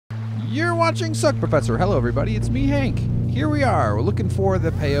You're watching SuckProfessor. Hello everybody, it's me, Hank. Here we are, we're looking for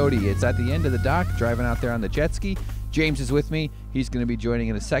the Peyote. It's at the end of the dock, driving out there on the jet ski. James is with me. He's going to be joining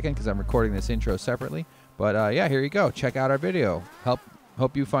in a second because I'm recording this intro separately. But yeah, here you go. Check out our video.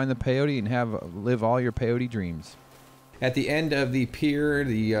 Hope you find the Peyote and live all your Peyote dreams. At the end of the pier,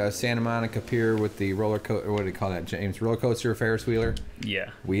 the Santa Monica pier with the roller coaster, what do you call that, James? Roller coaster, Ferris wheeler?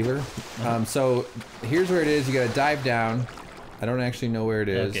 Yeah. Wheeler? So here's where it is. You got to dive down. I don't actually know where it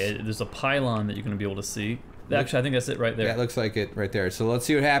is. Okay, there's a pylon that you're going to be able to see. Actually, I think that's it right there. Yeah, it looks like it right there. So let's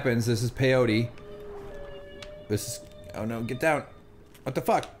see what happens. This is Peyote. This is... Oh no, get down. What the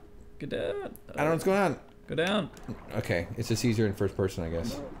fuck? Get down. I don't know what's going on. Go down. Okay, it's just easier in first person, I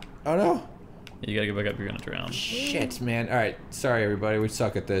guess. Oh no. You gotta get back up, you're gonna drown. Shit, man. Alright, sorry everybody, we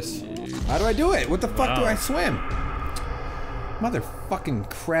suck at this. How do I do it? What the fuck do I swim?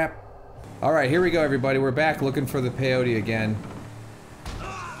 Motherfucking crap. Alright, here we go everybody. We're back looking for the Peyote again.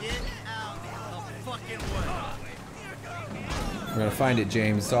 We're gonna find it,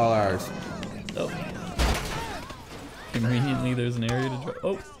 James. It's all ours. Oh. Conveniently, there's an area to drop.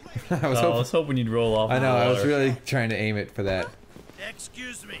 Oh. I was hoping you'd roll off. I know, I was really trying to aim it for that.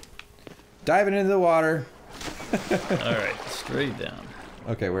 Excuse me. Diving into the water. Alright, straight down.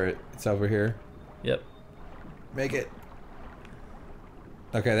 Okay, it's over here. Yep. Make it.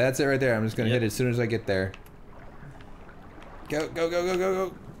 Okay, that's it right there. I'm just gonna hit it as soon as I get there. Go, go, go, go, go,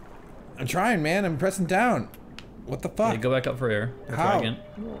 go. I'm trying, man. I'm pressing down. What the fuck? Yeah, go back up for air. How? Try again.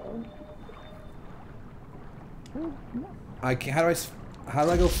 I can't, how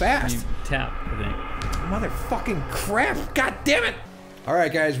do I go fast? You tap, I think. Motherfucking crap! God damn it!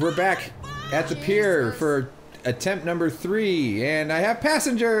 Alright guys, we're back at the pier for attempt number 3, and I have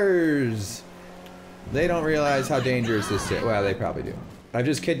passengers! They don't realize how dangerous this is. Well, they probably do. I've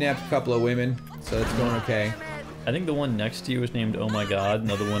just kidnapped a couple of women, so it's going okay. I think the one next to you is named Oh My God,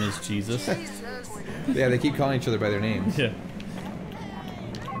 another one is Jesus. Yeah, they keep calling each other by their names. Yeah.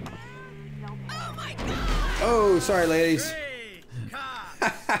 Oh, sorry ladies.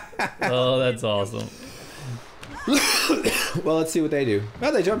 Oh, that's awesome. Well, let's see what they do.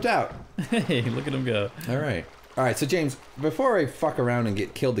 Oh, they jumped out. Hey, look at them go. Alright. Alright, so James, before I fuck around and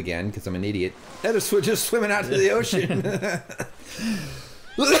get killed again, because I'm an idiot, that is just swimming out to the ocean.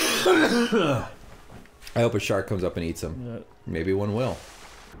 I hope a shark comes up and eats him. Yeah. Maybe one will.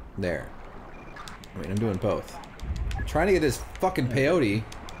 There. I mean, I'm doing both. I'm trying to get this fucking peyote.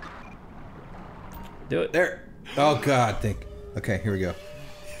 Do it. There. Oh, God. Okay, here we go.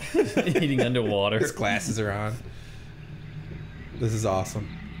 Eating underwater. His glasses are on. This is awesome.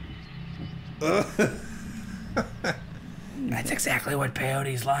 That's exactly what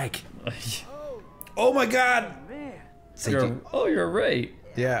peyote's like. Oh my God! You're right.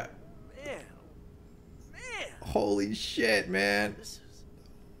 Yeah. Man. Holy shit, man. This is...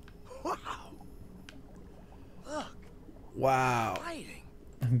 Wow. Look. Wow. Fighting.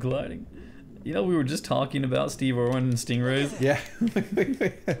 I'm gliding. You know, we were just talking about Steve Irwin and Stingrays. Yeah.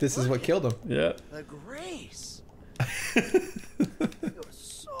 This is what killed him. Yeah. The grace. You're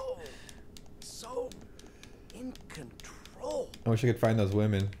so in control. I wish I could find those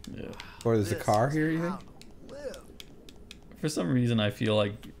women. Yeah. Or there's a car here, you think? Live For some reason, I feel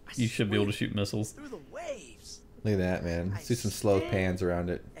like you should be able to shoot missiles. through the waves. Look at that, man. Let's do some slow pans around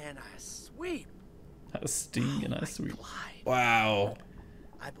it. And I sweep. I sting and I sweep. Glide. Wow.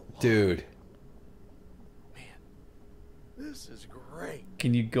 I belong. Dude. Man, this is great.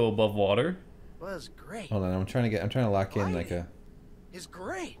 Can you go above water? Well, it's great. Hold on, I'm trying to lock in like a... It's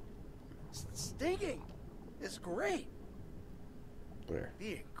great. Stinging. It's great. There.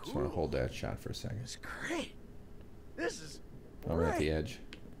 Being Just want to cool. hold that shot for a second. It's great. This is I'm great. at the edge.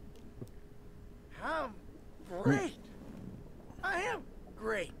 I'm great. I am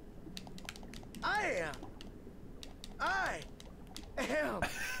great. I am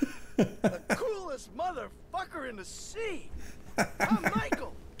the coolest motherfucker in the sea. I'm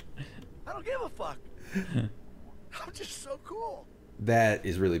Michael. I don't give a fuck. I'm just so cool. That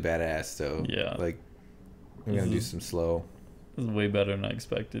is really badass, though. Yeah. Like, I'm gonna do some slow. This is way better than I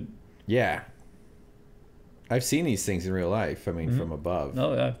expected. Yeah. I've seen these things in real life. I mean, from above.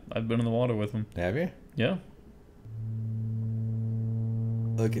 Oh yeah, I've been in the water with him. Have you? Yeah.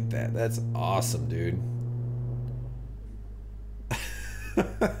 Look at that. That's awesome, dude.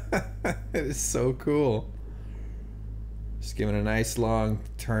 It is so cool. Just giving a nice long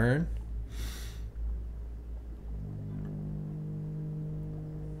turn.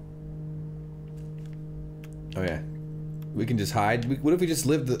 Oh yeah. We can just hide. What if we just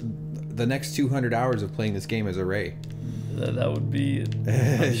live the next 200 hours of playing this game as a Ray? That would be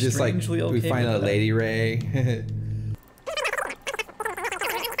It's just like strangely okay we find with a that. Lady Ray.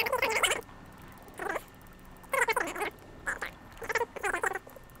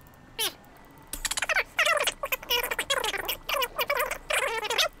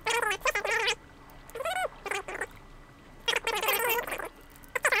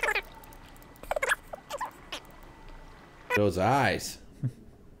 Those eyes.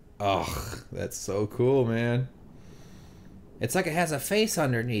 Oh, that's so cool, man. It's like it has a face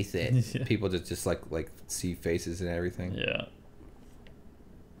underneath it. Yeah. People just like see faces and everything. Yeah.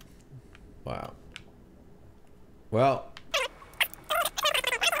 Wow. Well.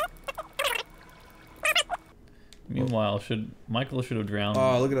 Meanwhile, Michael should have drowned.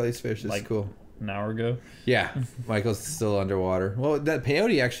 Oh, look at all these fish. This like is cool. An hour ago. Yeah, Michael's still underwater. Well, that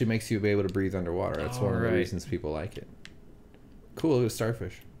peyote actually makes you be able to breathe underwater. That's one of the reasons people like it. Cool, look at a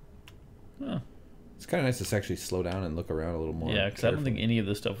starfish. Huh. It's kind of nice to actually slow down and look around a little more. Yeah, because I don't think any of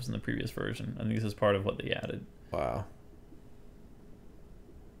this stuff was in the previous version. I think this is part of what they added. Wow.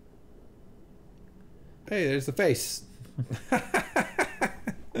 Hey, there's the face.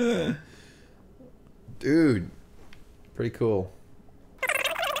 Dude, pretty cool.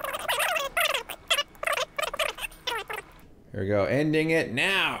 Here we go, ending it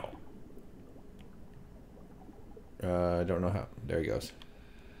now. I don't know how. There he goes.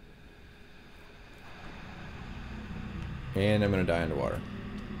 And I'm gonna die underwater.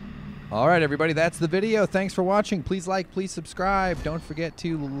 All right, everybody, that's the video. Thanks for watching. Please like, please subscribe. Don't forget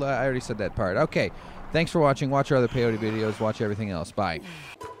to, I already said that part. Okay, thanks for watching. Watch our other peyote videos. Watch everything else. Bye.